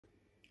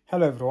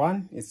Hello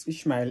everyone, it's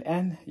Ishmael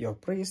and your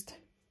priest,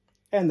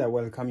 and I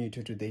welcome you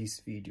to today's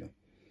video.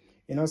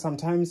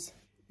 Sometimes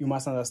you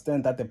must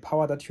understand that the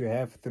power that you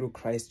have through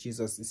Christ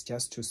Jesus is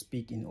just to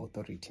speak in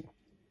authority.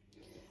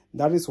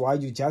 That is why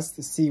you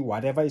just see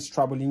whatever is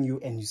troubling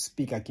you and you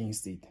speak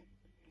against it.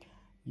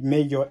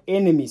 May your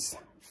enemies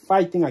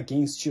fighting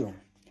against you,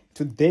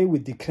 today we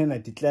declare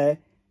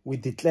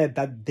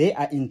that they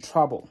are in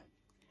trouble.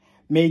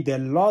 May the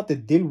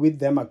Lord deal with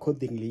them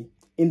accordingly.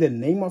 In the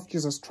name of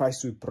Jesus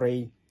Christ we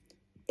pray.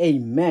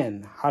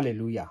 Amen.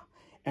 Hallelujah.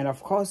 And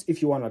of course,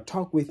 if you want to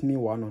talk with me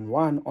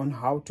one-on-one on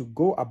how to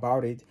go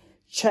about it,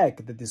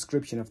 check the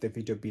description of the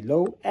video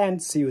below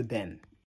and see you then.